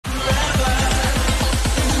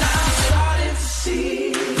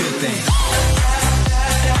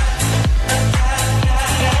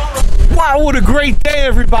Wow, what a great day,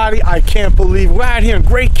 everybody. I can't believe we're out here in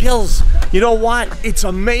Great Kills. You know what? It's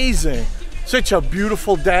amazing. Such a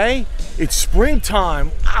beautiful day. It's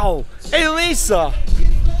springtime. Wow. Hey, Lisa.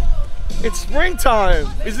 It's springtime.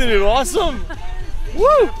 Isn't it awesome?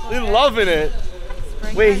 Woo! We're loving it.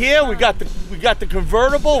 We're here. We got the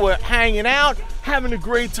convertible. We're hanging out, having a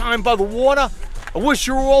great time by the water. I wish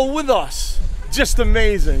you were all with us. Just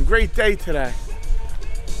amazing. Great day today.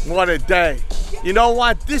 What a day. You know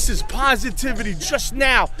what? This is positivity just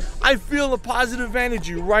now. I feel the positive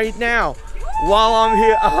energy right now while I'm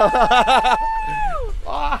here.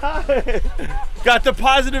 Got the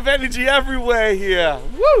positive energy everywhere here.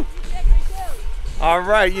 Woo! All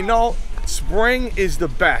right, you know, spring is the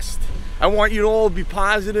best. I want you to all be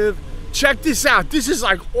positive. Check this out. This is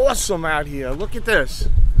like awesome out here. Look at this.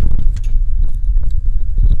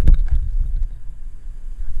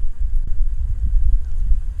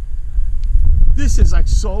 This is like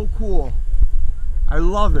so cool. I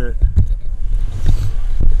love it.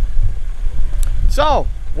 So,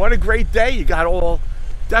 what a great day. You got all,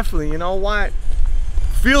 definitely, you know what?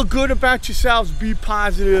 Feel good about yourselves, be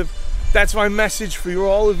positive. That's my message for you,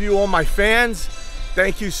 all of you, all my fans.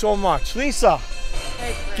 Thank you so much. Lisa,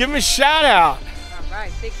 give me a shout out. All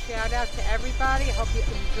right, big shout out to everybody. I hope you're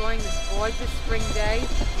enjoying this gorgeous spring day.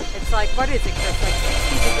 It's like, what is it, Chris? Like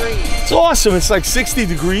 60 degrees. It's awesome. It's like 60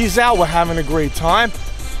 degrees out. We're having a great time.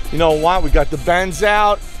 You know what? We got the Benz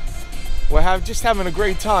out. We're just having a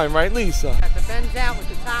great time, right, Lisa? Got the Benz out with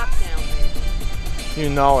the top down, baby. You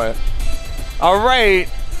know it. All right.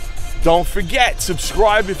 Don't forget,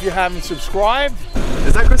 subscribe if you haven't subscribed.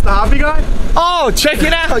 Is that Chris the Hobby Guy? Oh, check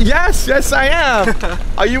it out. Yes, yes I am.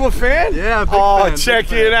 Are you a fan? Yeah, big Oh, fan,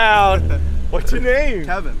 check it out. What's your name?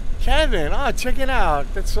 Kevin. Kevin. Oh, check it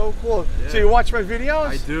out. That's so cool. Yeah. So you watch my videos?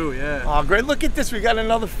 I do, yeah. Oh, great. Look at this. We got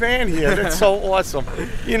another fan here. That's so awesome.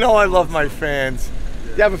 You know I love my fans.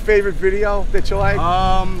 Yeah. You have a favorite video that you like?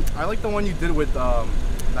 I like the one you did with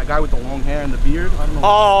that guy with the long hair and the beard. I don't know.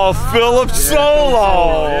 Oh, Philip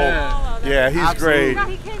Solo. Yeah, he's absolutely great.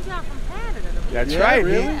 He came down from Canada. That's yeah, right.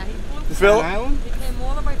 Really? Yeah, he flew Phil. He came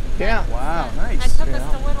all the way from Yeah. Canada. Wow, nice. And took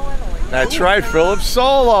us to Little Italy. That's right, Philip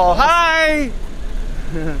Solo. Hi.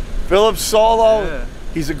 Philip Solo. Yeah.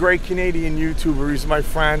 He's a great Canadian YouTuber. He's my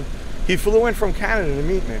friend. He flew in from Canada to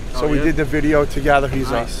meet me, so we did the video together. He's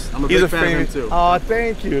nice. I'm a he's big fan famous. of him too. Oh,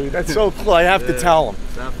 thank you. That's so cool. I have to tell him.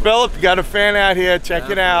 Definitely. Philip, you got a fan out here. Check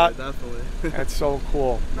it out. Definitely. That's so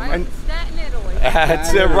cool. Right in Staten Italy.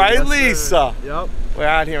 That's it, right, Yes, Lisa? Yep. We're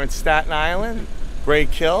out here in Staten Island,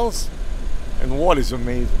 Great Kills, and the water's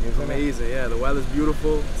amazing, isn't it? Amazing, yeah. The weather's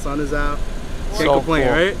beautiful. Sun is out. Can't So complain,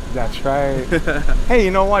 cool. right? That's right. Hey,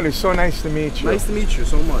 you know what? It's so nice to meet you. Nice to meet you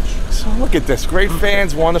so much. So look at this. Great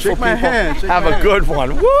fans, wonderful Shake my people. hand, shake Have my a hand. good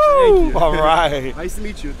one. Woo! Thank you. All right. Nice to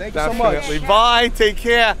meet you. Thank you so Definitely. much. Bye. Take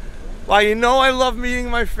care. Well, you know I love meeting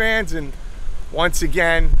my fans, and once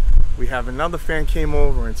again, we have another fan came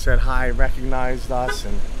over and said hi, recognized us,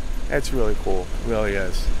 and that's really cool. It really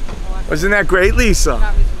is. Awesome. Wasn't that great, Lisa?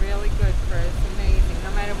 That was really good, Chris. Amazing.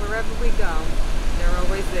 No matter wherever we go, they're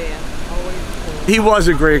always there. Always cool. He was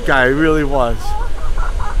a great guy. He really was.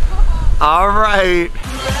 All right.